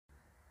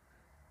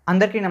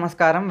అందరికీ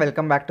నమస్కారం.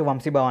 Welcome back to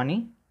Vamsi Bhavani.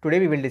 Today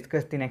we will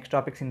discuss the next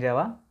topics in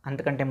Java.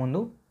 అంతకంటే ముందు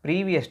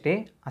previous day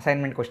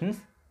assignment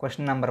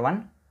question number 1.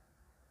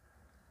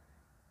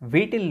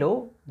 వీటిల్లో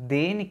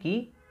దేనికి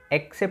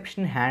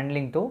ఎక్సెప్షన్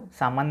హ్యాండ్లింగ్తో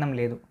సంబంధం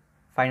లేదు?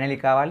 ఫైనలీ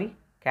కావాలి,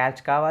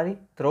 క్యాచ్ కావాలి,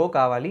 త్రో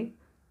కావాలి,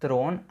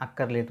 థ్రోన్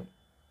అక్కర్లేదు.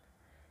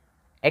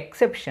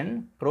 ఎక్సెప్షన్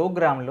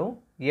ప్రోగ్రాంలో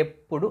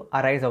ఎప్పుడు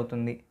అరైజ్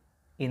అవుతుంది?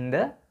 In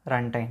the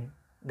run time.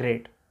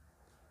 Great.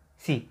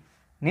 C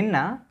నిన్న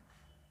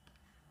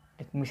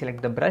let me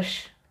select the brush.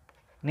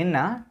 నిన్న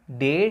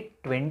day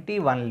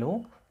 21లో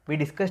we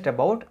discussed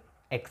about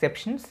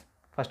exceptions.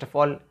 First of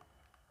all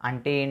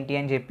అంటే ఏంటి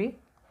అని చెప్పి,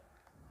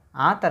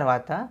 ఆ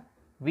తర్వాత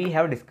we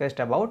have discussed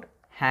about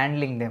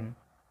handling them.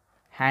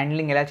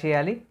 Handling ఎలా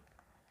చేయాలి?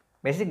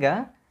 బేసిక్గా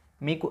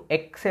మీకు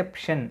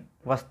ఎక్సెప్షన్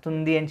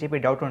వస్తుంది అని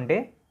చెప్పి డౌట్ ఉంటే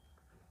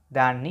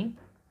దాన్ని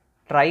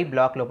ట్రై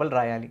బ్లాక్ లోపల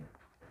రాయాలి.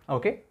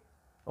 ఓకే,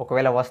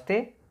 ఒకవేళ వస్తే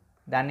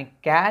దాన్ని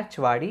క్యాచ్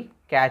వాడి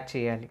క్యాచ్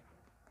చేయాలి.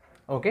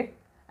 Okay,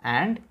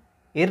 and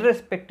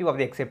irrespective of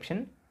the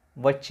exception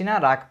వచ్చినా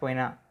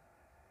రాకపోయినా,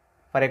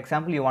 for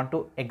example you want to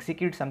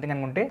execute something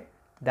అనుకుంటే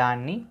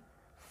దాన్ని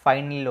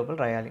ఫైనల్ లోపల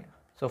రాయాలి.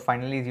 So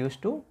final is use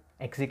to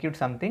execute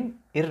something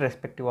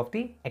irrespective of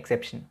the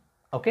exception.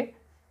 Okay,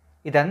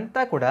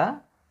 ఇదంతా కూడా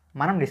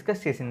మనం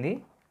డిస్కస్ చేసింది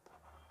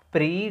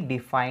ప్రీ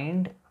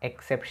డిఫైన్డ్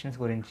ఎక్సెప్షన్స్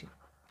గురించి.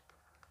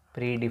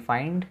 ప్రీ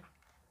డిఫైన్డ్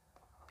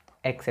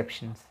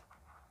ఎక్సెప్షన్స్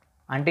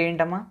అంటే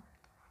ఏంటమ్మా?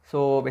 సో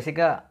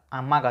బేసిక్గా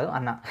అమ్మ కాదు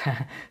అన్న.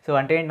 సో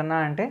అంటే ఏంటన్నా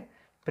అంటే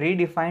ప్రీ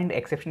డిఫైన్డ్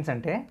ఎక్సెప్షన్స్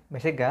అంటే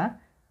బేసిక్గా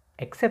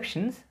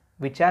exceptions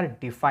which are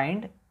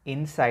defined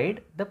inside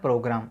the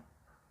programme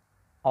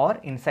are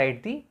inside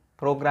the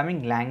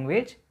programming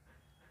language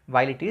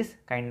while it is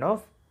kind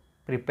of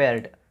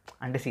prepared.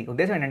 అంటే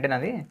ఉద్దేశం ఏంటంటే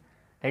నాది,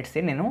 లెట్స్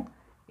సే నేను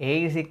a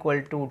is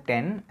equal to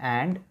 10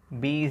 and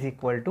b is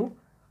equal to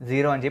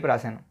 0 అని చెప్పి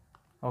రాశాను.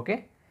 ఓకే,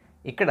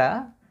 ఇక్కడ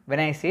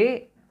when I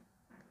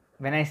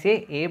say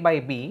a by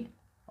b,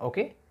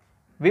 okay,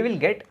 we will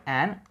get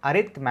an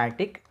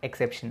arithmetic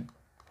exception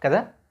కదా.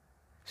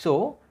 So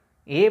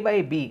a by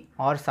b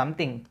or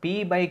something p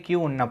by q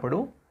ఉన్నప్పుడు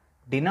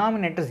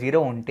denominator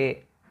 0 ఉంటే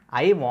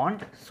I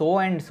want so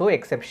and so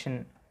exception.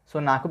 So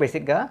నాకు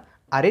బేసిక్గా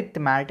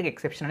అరిథ్మాటిక్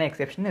exception అనే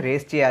ఎక్సెప్షన్ని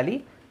race చేయాలి.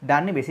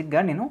 దాన్ని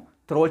బేసిక్గా నేను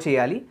త్రో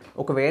చేయాలి.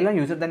 ఒకవేళ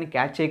యూజర్ దాన్ని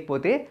క్యాచ్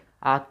చేయకపోతే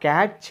ఆ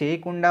క్యాచ్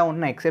చేయకుండా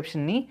ఉన్న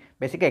ఎక్సెప్షన్ని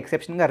బేసిక్గా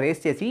ఎక్సెప్షన్గా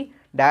రేస్ చేసి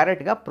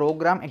డైరెక్ట్గా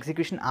ప్రోగ్రామ్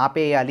ఎగ్జిక్యూషన్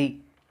ఆపేయాలి.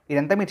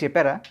 ఇదంతా మీరు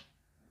చెప్పారా?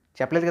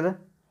 చెప్పలేదు కదా.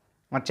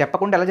 మరి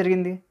చెప్పకుండా ఎలా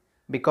జరిగింది?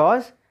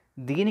 బికాజ్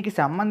దీనికి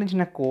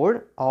సంబంధించిన code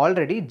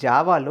already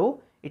జావాలో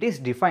it is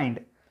defined.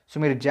 So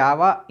మీరు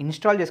Java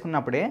install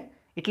చేసుకున్నప్పుడే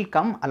it will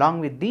come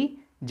along with the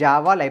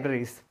Java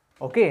libraries.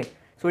 Okay,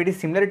 so it is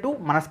similar to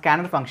మన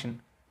scanner function.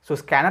 So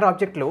scanner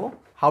ఆబ్జెక్ట్లో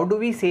how do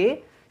we say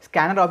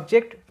scanner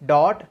object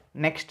dot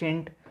next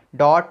ఇంట్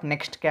dot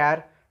next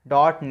క్యార్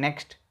dot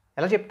next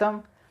ఎలా చెప్తాం?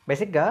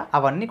 బేసిక్గా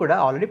అవన్నీ కూడా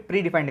already pre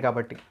defined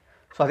కాబట్టి.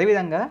 So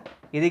అదేవిధంగా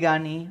ఇది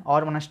కానీ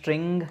ఆర్ మన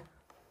string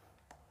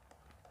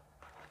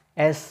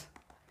yes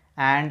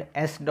and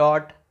S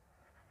dot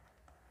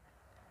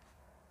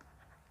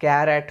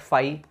carrot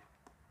 5.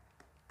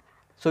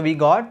 So we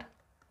got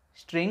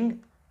string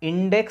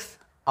index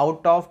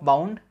out of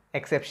bound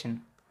exception.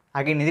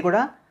 Again ఇది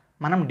కూడా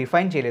మనం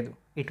డిఫైన్ చేయలేదు,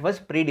 it was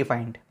pre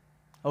defined.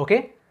 Okay,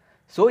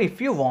 so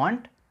if you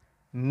want,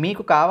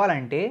 మీకు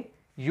కావాలంటే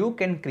you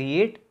can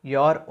create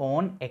your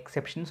own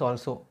exceptions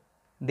also.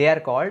 They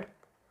are called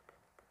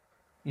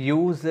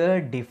user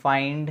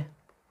defined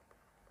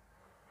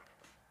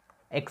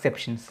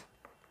exceptions.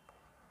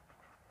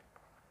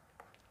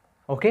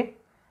 Okay,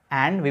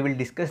 and we will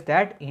discuss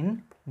that in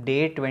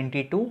day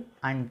 22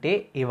 ante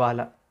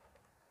ivala.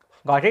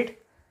 Got it?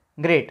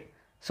 Great.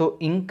 So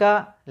inka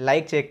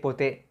like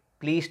cheyakapothe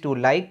please to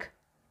like,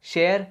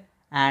 share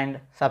and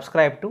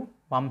subscribe to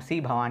Vamsi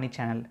Bhavani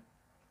channel.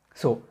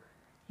 So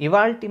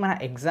ivalti mana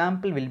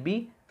example will be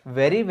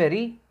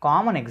very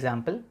common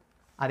example.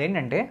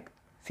 Adentante,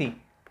 see,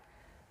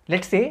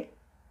 let's say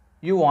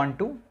you want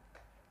to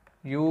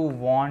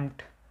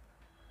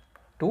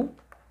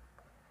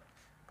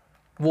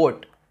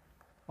vote.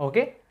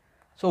 Okay,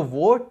 so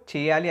vote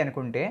cheyali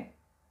anukunte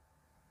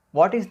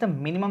what is the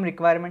minimum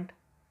requirement?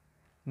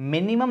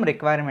 Minimum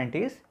requirement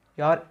is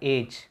your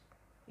age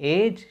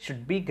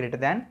should be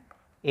greater than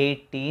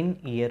 18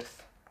 years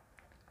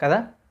kada.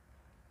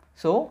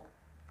 So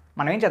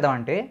మనం ఏం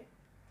చేద్దామంటే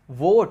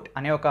vote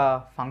అనే ఒక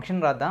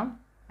function రాద్దాం,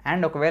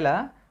 and ఒకవేళ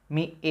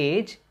మీ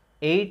age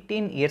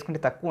 18 years కంటే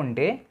తక్కువ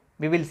ఉంటే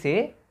వి విల్ సే,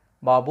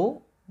 బాబు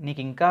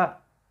నీకు ఇంకా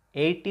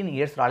 18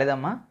 ఇయర్స్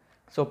రాలేదమ్మా,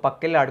 సో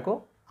పక్కెళ్ళి ఆడుకో,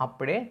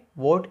 అప్పుడే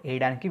ఓట్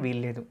వేయడానికి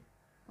వీల్లేదు.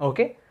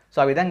 ఓకే, సో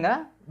ఆ విధంగా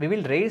we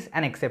will raise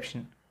an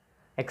exception.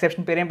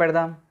 Exception పేరేం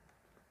పెడదాం?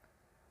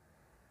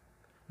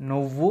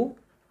 నువ్వు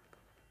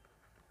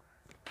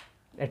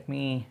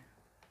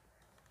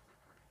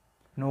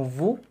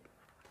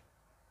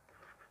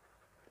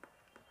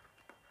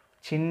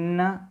చిన్న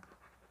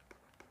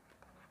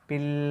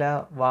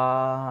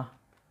పిల్లవాడివి.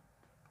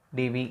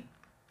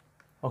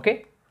 ఓకే,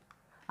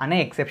 అనే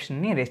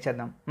ఎక్సెప్షన్ని రేస్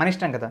చేద్దాం. మన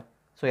ఇష్టం కదా.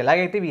 సో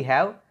ఎలాగైతే వీ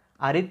హ్యావ్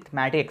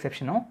అరిథ్మాటిక్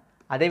ఎక్సెప్షను,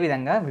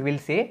 అదేవిధంగా వి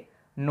విల్ సే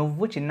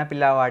నువ్వు చిన్న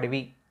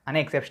పిల్లవాడివి అనే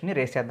ఎక్సెప్షన్ని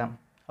రేస్ చేద్దాం.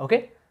 ఓకే,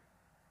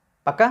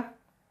 పక్కా?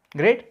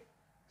 గ్రేట్.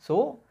 సో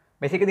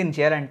బేసిక్గా దీన్ని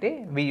చేయాలంటే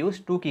వీ యూస్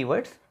 2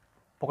 keywords,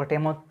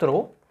 ఒకటేమో త్రో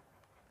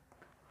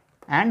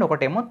అండ్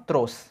ఒకటేమో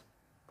త్రోస్.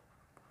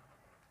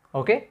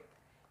 ఓకే,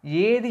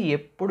 ఏది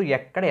ఎప్పుడు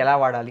ఎక్కడ ఎలా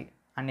వాడాలి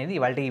అనేది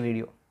ఇవాళ ఈ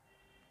video.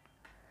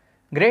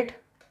 Great.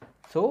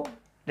 So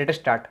let us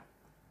start.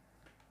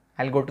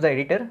 I'll go to the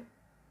editor,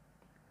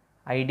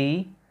 IDE,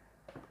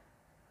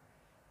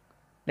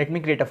 let me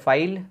create a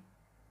file,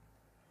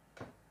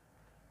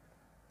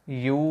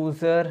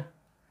 user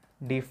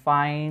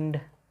defined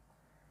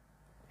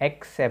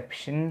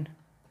exception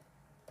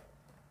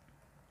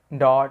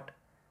dot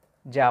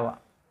java.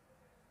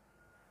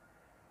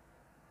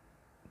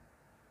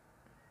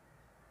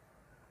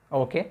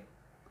 Okay,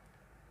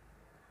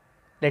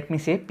 let me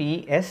say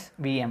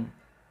psvm,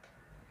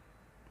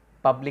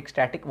 public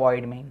static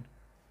void main.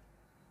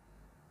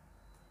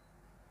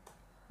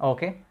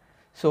 Okay,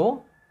 so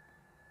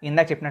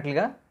ఇందాక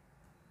చెప్పినట్లుగా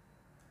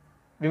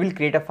we will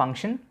create a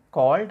function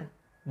called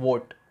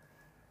vote.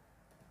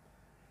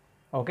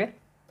 Okay,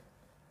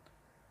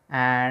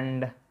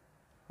 and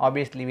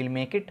obviously we'll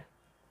make it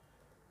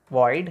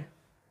void.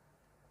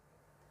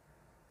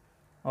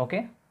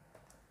 Okay,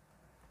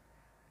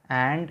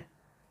 and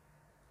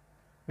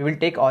we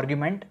will take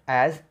argument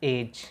as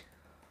age.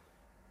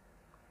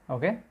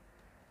 Okay,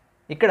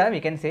 ikkada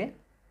we can say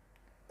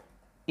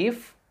if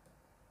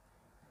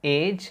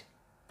age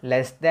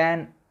less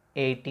than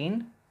 18,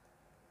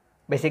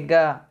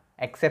 బేసిక్గా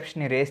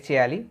ఎక్సెప్షన్ని race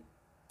చేయాలి.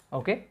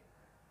 Okay,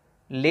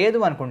 లేదు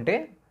అనుకుంటే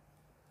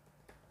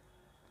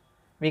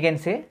we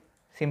can say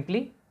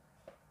simply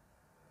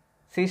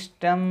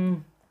system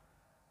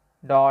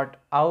dot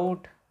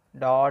out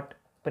dot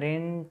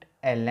print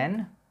LN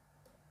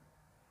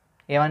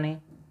ఏమని,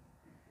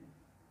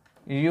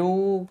 you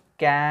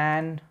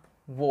can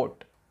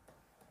vote,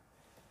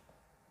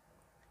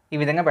 ఈ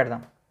విధంగా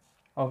పెడదాం.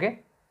 Okay,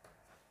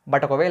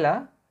 but ఒకవేళ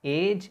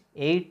age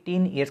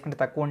 18 years కంటే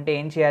తక్కువ ఉంటే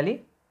ఏం చేయాలి,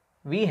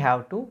 we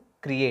have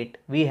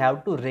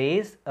to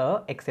raise a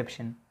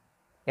exception.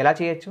 ఎలా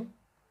చేయొచ్చు?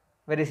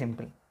 Very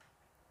simple.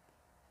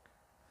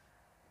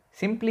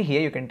 Simply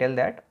here you can tell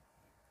that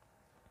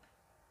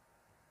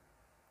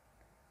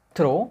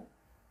throw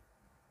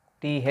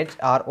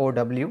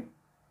THROW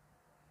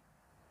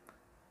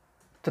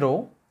throw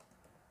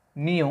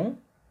new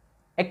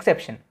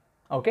exception.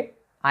 Okay,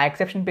 ఆ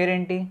ఎక్సెప్షన్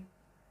పేరేంటి,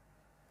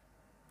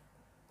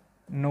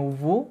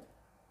 నువ్వు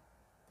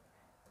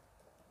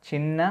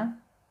చిన్న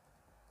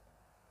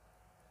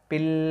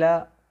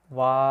పిల్లవాడివి.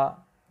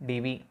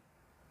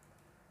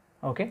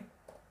 ఓకే,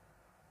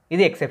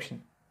 ఇది ఎక్సెప్షన్.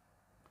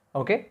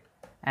 ఓకే,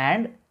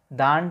 అండ్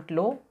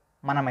దాంట్లో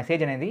మన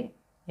మెసేజ్ అనేది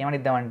ఏమని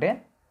ఇద్దామంటే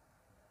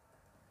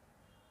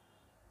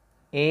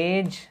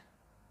ఏజ్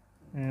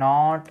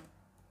నాట్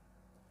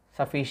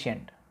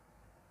సఫిషియంట్.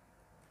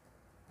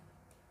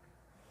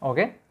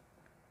 ఓకే,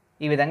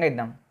 ఈ విధంగా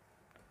ఇద్దాం.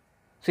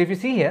 So if you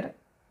see here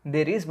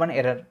there is one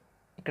error.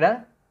 ఇక్కడ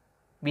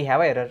వీ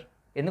హ్యావ్ అ ఎర్రర్.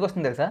 ఎందుకు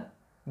వస్తుంది తెలుసా?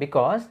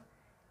 బికాస్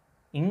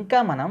ఇంకా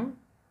మనం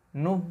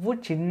నువ్వు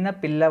చిన్న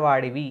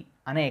పిల్లవాడివి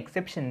అనే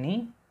ఎక్సెప్షన్ని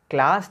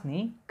క్లాస్ని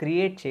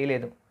క్రియేట్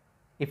చేయలేదు.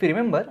 ఇఫ్ యూ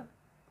రిమెంబర్,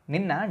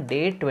 నిన్న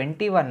డే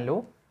 21లో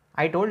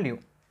ఐ టోల్డ్ యూ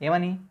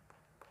ఏమని,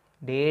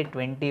 డే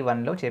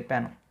 21లో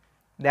చెప్పాను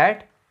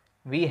that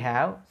we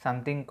have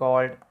something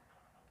called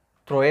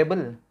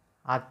థ్రోయబుల్.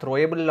 ఆ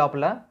థ్రోయబుల్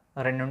లోపల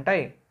 2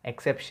 ఉంటాయి,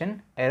 ఎక్సెప్షన్,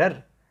 ఎర్రర్.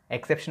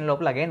 ఎక్సెప్షన్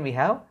లోపల again we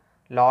have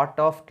lot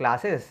of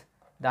classes.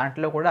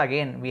 దాంట్లో కూడా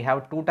అగైన్ వీ హ్యావ్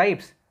 2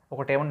 types.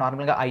 ఒకటేమో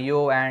నార్మల్గా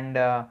IO and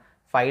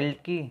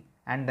ఫైల్కి,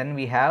 and then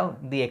we have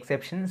the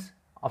exceptions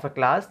of a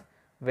class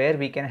where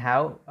we can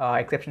have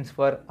exceptions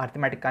for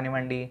arithmetic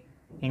కానివ్వండి,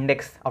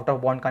 index out of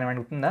bound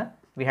కానివ్వండి, గుర్తుందా?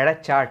 We had a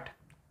chart.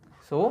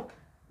 So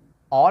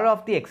all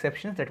of the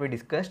exceptions that we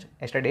discussed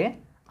yesterday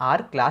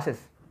are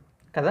classes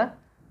కదా.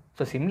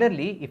 So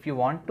similarly if you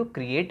want to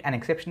create an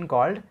exception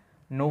called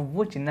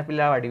నువ్వు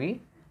చిన్నపిల్లవాడివి,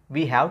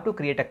 we have to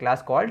create a class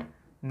called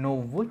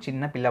నువ్వు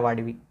చిన్న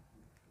పిల్లవాడివి.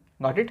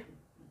 Got it?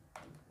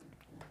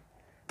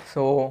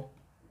 So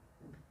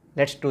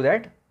let's do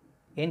that.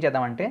 ఏం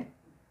చేద్దామంటే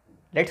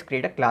let's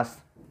create a class.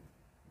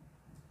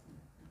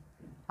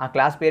 ఆ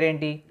class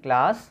పేరేంటి,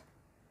 class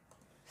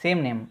same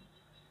name,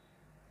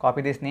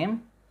 copy this name.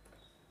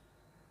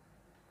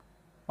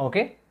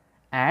 Okay,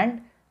 and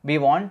we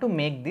want to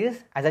make this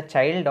as a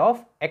child of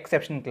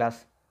exception class.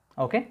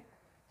 Okay,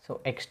 so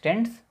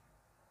extends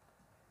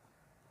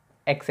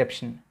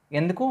exception.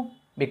 ఎందుకు?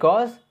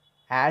 Because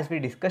as we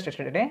discussed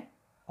yesterday,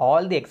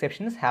 all the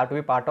exceptions have to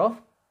be part of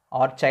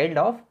or child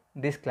of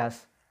this class,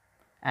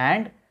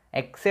 and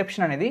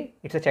exception అనేది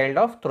it's a child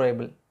of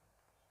throwable.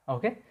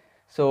 Okay,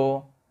 so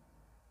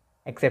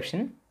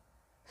exception.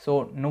 So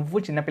నువ్వు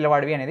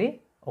చిన్నపిల్లవాడివి అనేది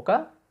ఒక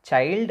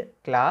child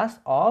class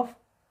of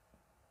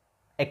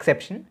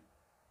exception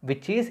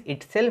which is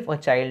it self a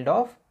child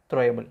of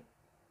థ్రోయబుల్.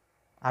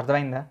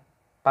 అర్థమైందా?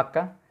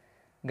 పక్కా?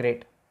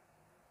 Great.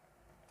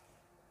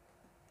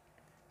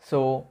 So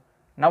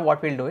now what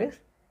we'll do is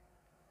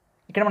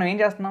ఇక్కడ మనం ఏం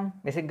చేస్తున్నాం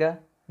బేసిక్గా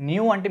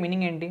న్యూ అంటే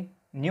మీనింగ్ ఏంటి?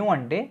 న్యూ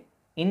అంటే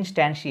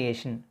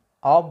ఇన్స్టాన్షియేషన్,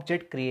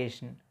 ఆబ్జెక్ట్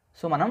క్రియేషన్.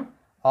 సో మనం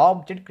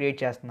ఆబ్జెక్ట్ క్రియేట్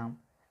చేస్తున్నాం.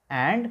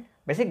 అండ్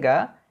బేసిక్గా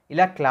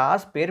ఇలా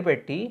క్లాస్ పేరు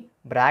పెట్టి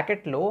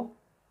బ్రాకెట్లో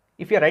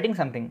ఇఫ్ యూఆర్ రైటింగ్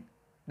సంథింగ్,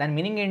 దాని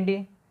మీనింగ్ ఏంటి?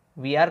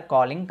 We are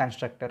calling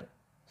constructor.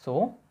 So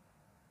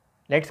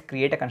let's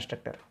create a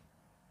constructor.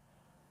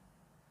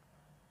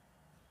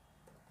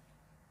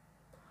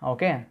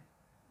 Okay,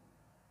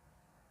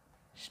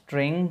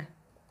 string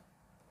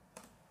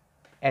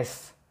s.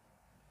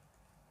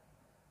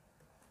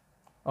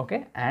 Okay,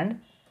 and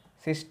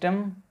system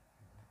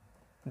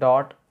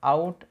dot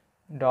out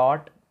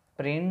dot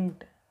print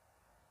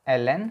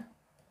ln.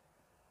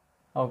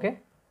 Okay,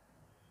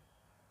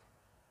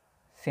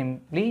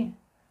 simply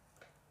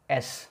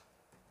s.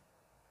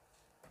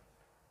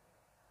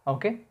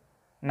 Okay,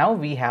 now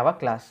we have a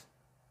class.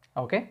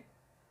 Okay,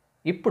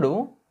 ఇప్పుడు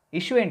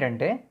issue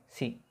ఏంటంటే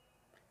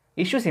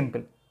issue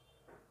simple.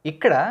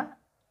 ఇక్కడ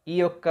ఈ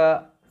యొక్క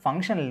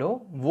ఫంక్షన్లో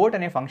vote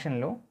అనే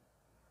ఫంక్షన్లో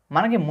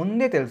మనకి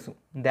ముందే తెలుసు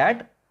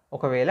దాట్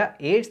ఒకవేళ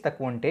ఏజ్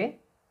తక్కువ ఉంటే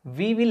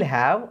we will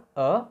have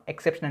a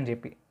exception అని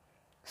చెప్పి.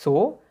 సో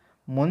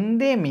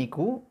ముందే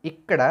మీకు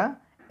ఇక్కడ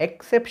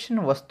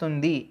ఎక్సెప్షన్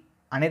వస్తుంది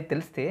అనేది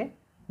తెలిస్తే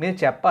మీరు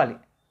చెప్పాలి.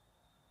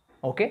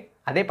 ఓకే,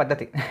 అదే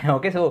పద్ధతి.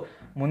 ఓకే, సో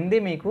ముందే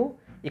మీకు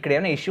ఇక్కడ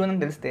ఏమైనా ఇష్యూ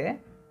ఉందని తెలిస్తే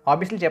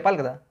ఆబ్వియస్లీ చెప్పాలి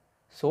కదా.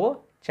 సో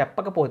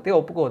చెప్పకపోతే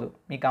ఒప్పుకోదు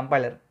మీ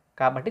కంపైలర్,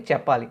 కాబట్టి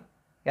చెప్పాలి.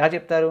 ఎలా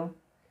చెప్తారు?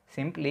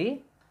 సింప్లీ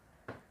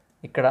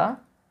ఇక్కడ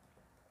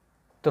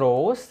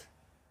త్రోస్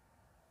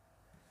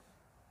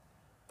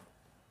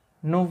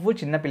నువ్వు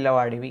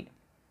చిన్నపిల్లవాడివి,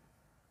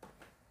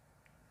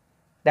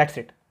 దాట్స్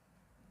ఇట్.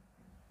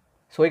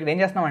 సో ఇక్కడ ఏం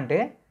చేస్తున్నామంటే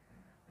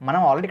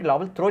మనం ఆల్రెడీ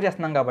లోపల త్రో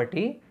చేస్తున్నాం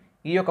కాబట్టి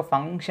ఈ యొక్క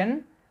ఫంక్షన్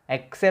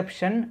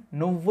ఎక్సెప్షన్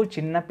నువ్వు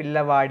చిన్న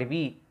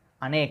పిల్లవాడివి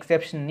అనే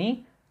ఎక్సెప్షన్ని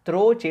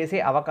త్రో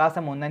చేసే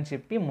అవకాశం ఉందని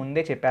చెప్పి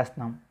ముందే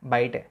చెప్పేస్తున్నాం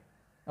బయటే.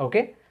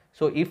 Okay,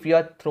 so if you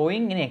are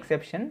throwing in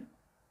exception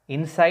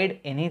inside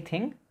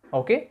anything,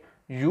 okay,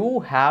 you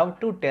have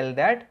to tell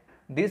that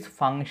this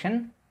function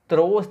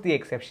throws the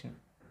exception.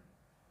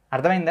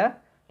 అర్థమైందా?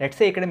 లెట్స్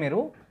సే ఇక్కడ మీరు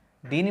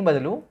దీని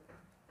బదులు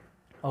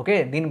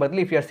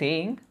if you are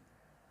saying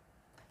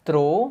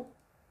throw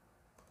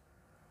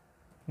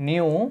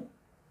new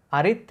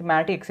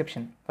అరిథ్మాటిక్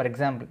exception, for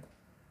example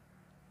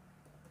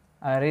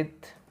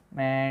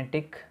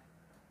అరిథ్మాటిక్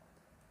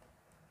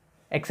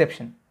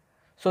exception.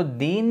 So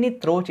దీన్ని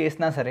throw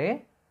చేసినా సరే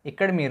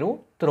ఇక్కడ మీరు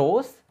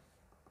త్రోస్,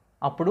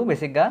 అప్పుడు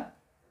బేసిక్గా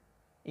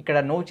ఇక్కడ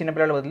నువ్వు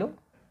చిన్నపిల్లల బదులు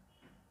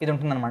ఇది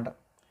ఉంటుందన్నమాట.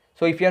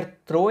 So if you are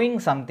throwing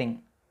something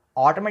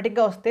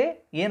ఆటోమేటిక్గా వస్తే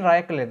ఏం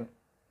రాయక్కర్లేదు,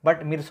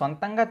 బట్ మీరు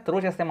సొంతంగా త్రో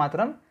చేస్తే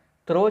మాత్రం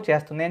త్రో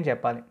చేస్తుంది అని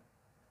చెప్పాలి.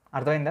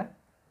 అర్థమైందా?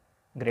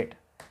 Great.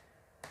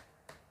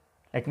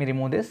 Let me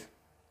remove this.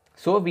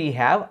 So we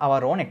have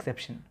our own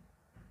exception.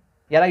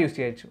 ఎలా యూస్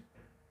చేయొచ్చు?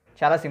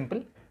 చాలా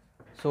సింపుల్.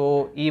 సో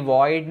ఈ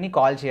వాయిడ్ని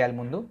కాల్ చేయాలి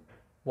ముందు.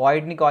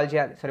 వాయిడ్ని కాల్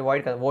చేయాలి, సారీ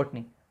వాయిడ్ కాదు,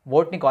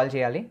 ఓట్ని కాల్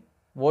చేయాలి.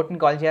 ఓట్ని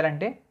కాల్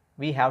చేయాలంటే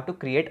we have to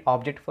create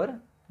object for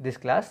this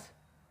class.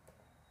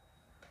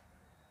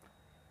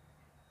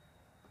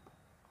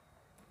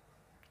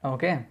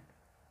 Okay,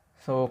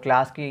 so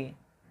class ki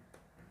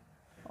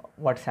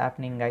what's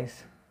happening guys,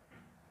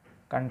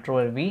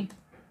 control V,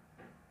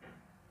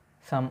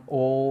 some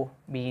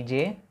obj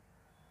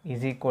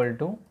is equal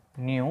to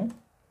new,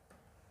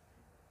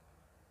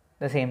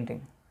 the same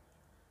thing.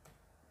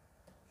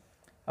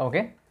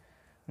 Okay,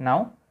 now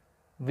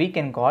we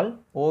can call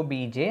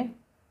obj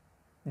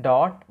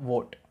dot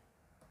vote,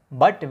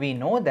 but we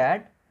know that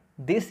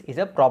this is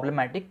a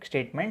problematic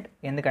statement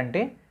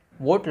ఎందుకంటే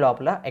vote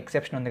లోపల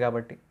exception ఉంది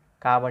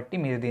కాబట్టి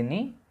మీరు దీన్ని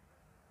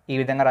ఈ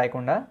విధంగా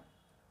రాయకుండా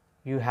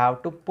you have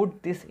to put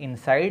this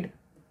inside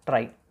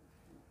try.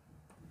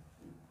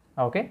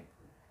 Okay,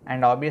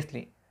 and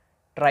obviously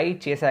try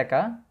చేశాక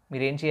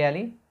మీరు ఏం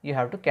చేయాలి? you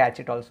have to catch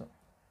it also.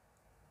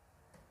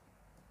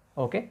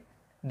 Okay,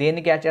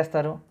 దేన్ని క్యాచ్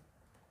చేస్తారు?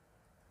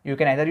 you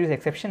can either use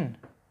exception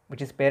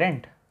which is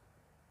parent,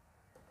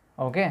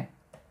 okay,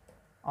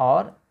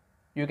 or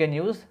you can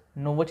use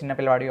నువ్వు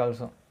చిన్నపిల్లవాడి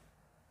also.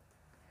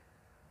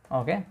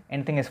 Okay,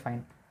 anything is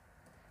fine.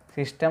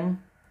 System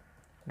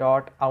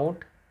dot out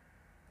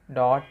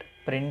dot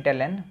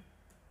println.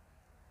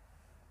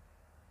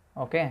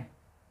 Okay,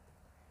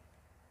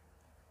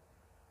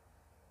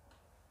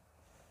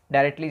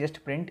 directly just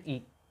print e.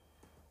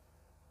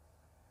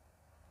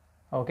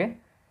 Okay,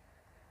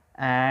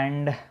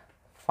 and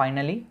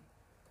finally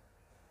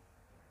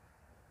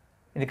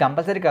ఇది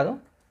compulsory కాదు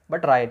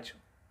but రాయొచ్చు.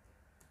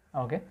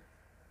 Okay,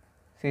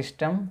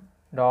 system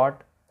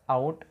dot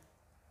out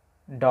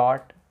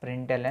dot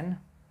println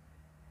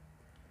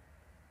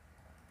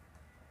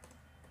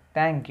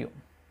thank you.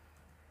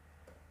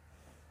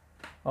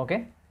 Okay,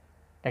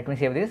 let me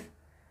save this.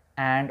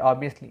 And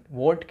obviously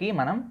ఓట్కి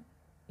మనం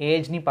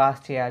ఏజ్ని pass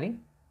చేయాలి.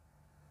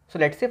 So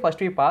let's say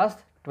first we pass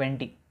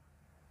 20.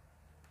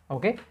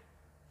 Okay,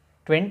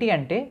 20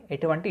 అంటే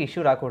ఎటువంటి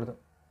issue రాకూడదు.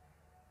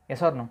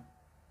 Yes are no?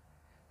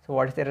 So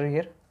what is the error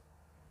here?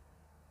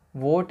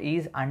 vote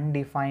is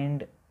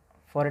undefined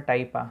for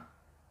type.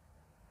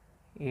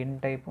 ఏం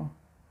type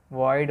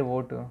void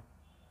vote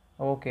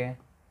okay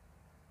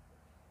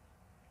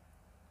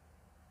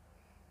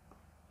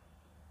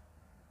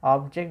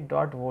object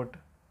dot vote.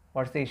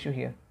 What's the issue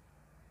here?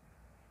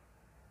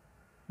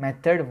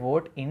 Method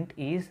vote int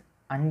is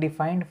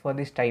undefined for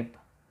this type.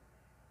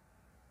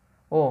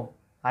 Oh,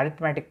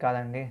 arithmetic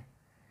కాదండి,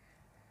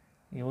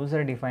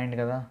 user defined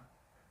కదా.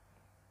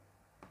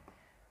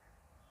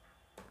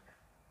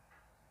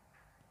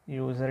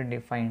 User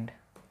defined.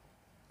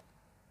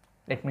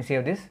 Let me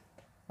save this.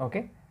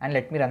 Okay, and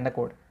let me run the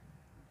code.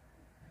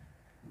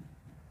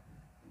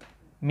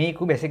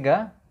 మీకు బేసిక్గా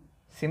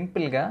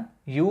సింపుల్గా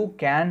you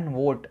can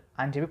vote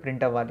అని చెప్పి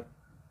print అవ్వాలి,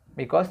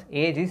 because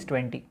age is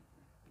 20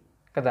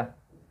 కదా.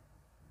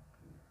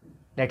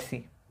 Let's see.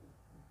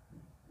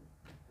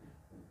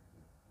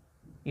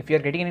 If you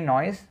are getting any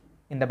noise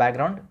in the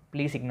background,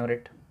 please ignore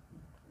it.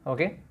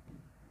 Okay,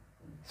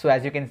 so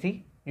as you can see,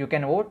 you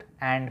can vote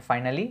and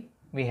finally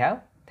we have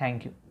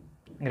thank you.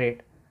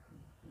 Great.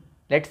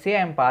 Let's say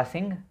I'm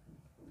passing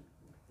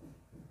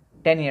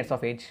 10 years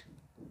of age.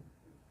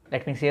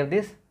 Let me save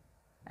this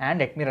and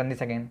let me run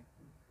this again.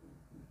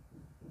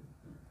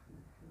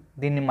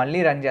 దీన్ని మళ్ళీ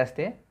run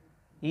చేస్తే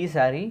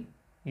ఈసారి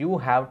you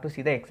have to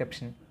see the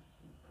exception.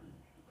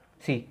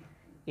 C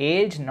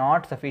age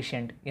not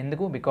sufficient.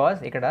 ఎందుకు? Because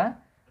ఇక్కడ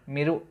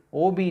మీరు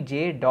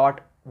OBJ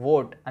dot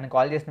vote అని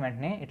call చేసిన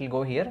వెంటనే it will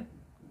go here.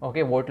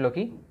 Okay,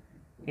 ఓట్లోకి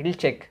it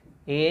will check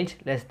age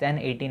less than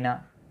 18.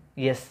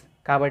 Yes.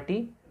 కాబట్టి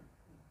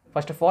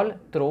first of all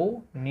throw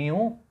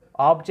new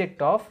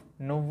object of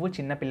నువ్వు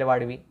చిన్న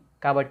పిల్లవాడివి.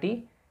 కాబట్టి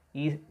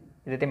ఈ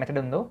ఏదైతే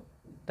మెథడ్ ఉందో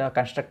the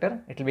constructor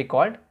it will be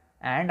called,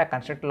 and ఆ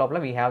కన్స్ట్రక్టర్ లోపల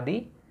we have the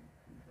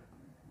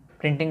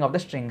printing of the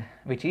string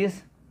which is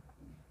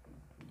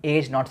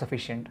age not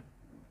sufficient.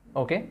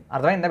 Okay,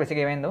 అర్థమైందా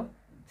బేసిక్గా ఏమైందో?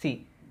 సి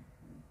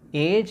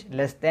ఏజ్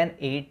లెస్ దాన్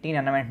 18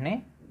 అన్న వెంటనే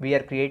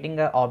we are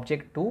creating a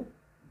object to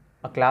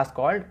a class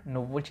called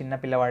నువ్వు చిన్న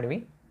పిల్లవాడివి.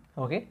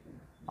 Okay,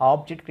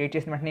 object create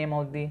చేసిన వెంటనే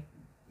ఏమవుద్ది?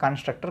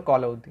 కన్స్ట్రక్టర్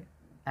కాల్ అవుద్ది,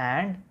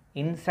 and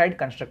inside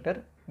constructor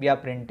we are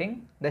printing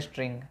the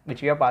string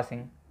which we are passing,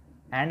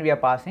 and we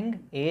are passing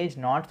age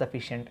not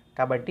sufficient.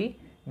 kabatti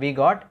we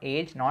got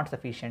age not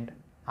sufficient.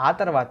 ఆ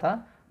తర్వాత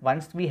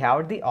once we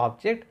have the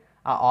object,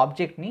 ఆ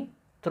object ని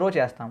throw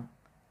చేస్తాం.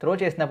 Throw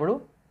చేసినప్పుడు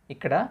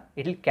ఇక్కడ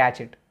it will catch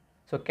it.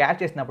 So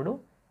catch చేసినప్పుడు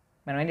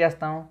మనం ఏం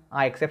చేస్తాం?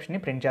 ఆ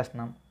ఎక్సెప్షన్ని ప్రింట్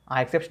చేస్తున్నాం.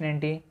 ఆ ఎక్సెప్షన్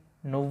ఏంటి?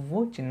 నువ్వు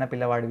చిన్న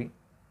పిల్లవాడివి.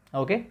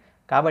 ఓకే,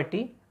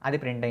 కాబట్టి అది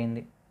ప్రింట్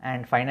అయింది.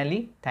 And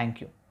finally thank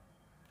you.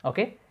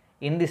 Okay,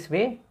 in this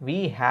way we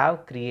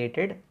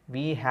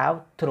have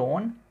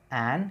thrown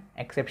an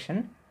exception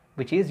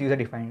which is user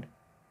defined.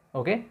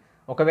 Okay,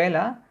 ఒకవేళ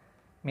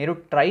మీరు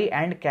ట్రై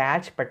అండ్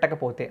క్యాచ్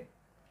పెట్టకపోతే,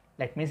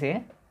 let me say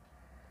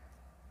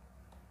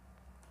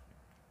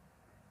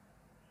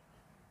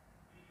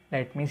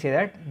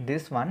that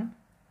this one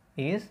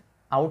is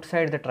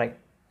outside the try.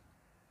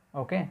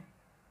 okay,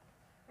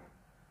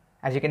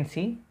 as you can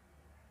see,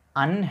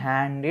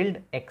 unhandled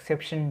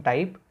exception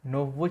type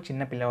నువ్వు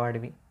చిన్న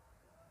పిల్లవాడివి.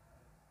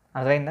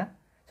 అర్థమైందా?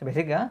 So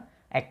బేసిక్గా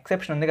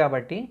exception ఉంది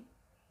కాబట్టి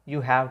you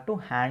have to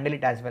handle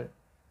it as well.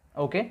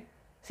 Okay,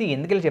 C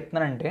ఎందుకు ఇలా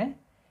చెప్తున్నానంటే,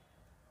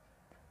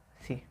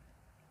 C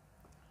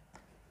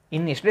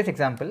in yesterday's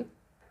example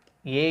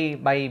A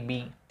by B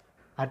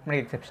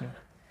arithmetic exception.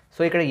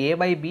 So ఇక్కడ ఏ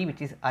by B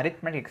which is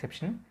arithmetic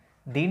exception,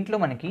 దీంట్లో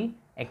మనకి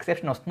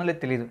ఎక్సెప్షన్ వస్తుందో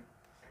లేదో తెలీదు,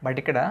 బట్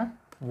ఇక్కడ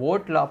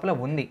ఓట్ లోపల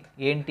ఉంది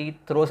ఏంటి?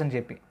 త్రోస్ అని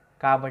చెప్పి.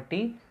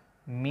 కాబట్టి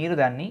మీరు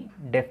దాన్ని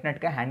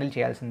డెఫినెట్గా హ్యాండిల్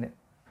చేయాల్సిందే.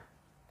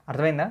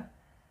 అర్థమైందా?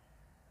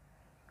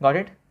 Got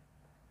it?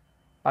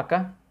 Paka?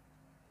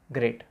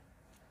 Great.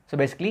 So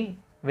basically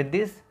with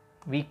this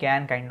we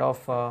can kind of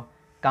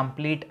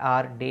complete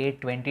our day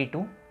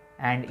 22,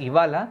 and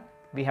ivala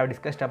we have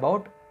discussed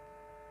about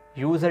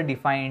user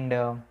defined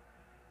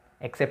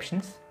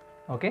exceptions,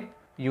 okay,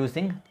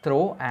 using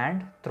throw and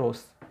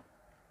throws.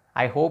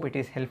 I hope it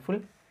is helpful.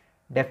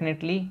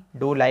 Definitely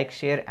do like,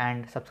 share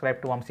and subscribe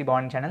to Vamsi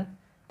Bhavani channel.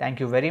 Thank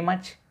you very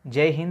much.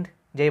 Jai Hind,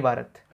 Jai Bharat.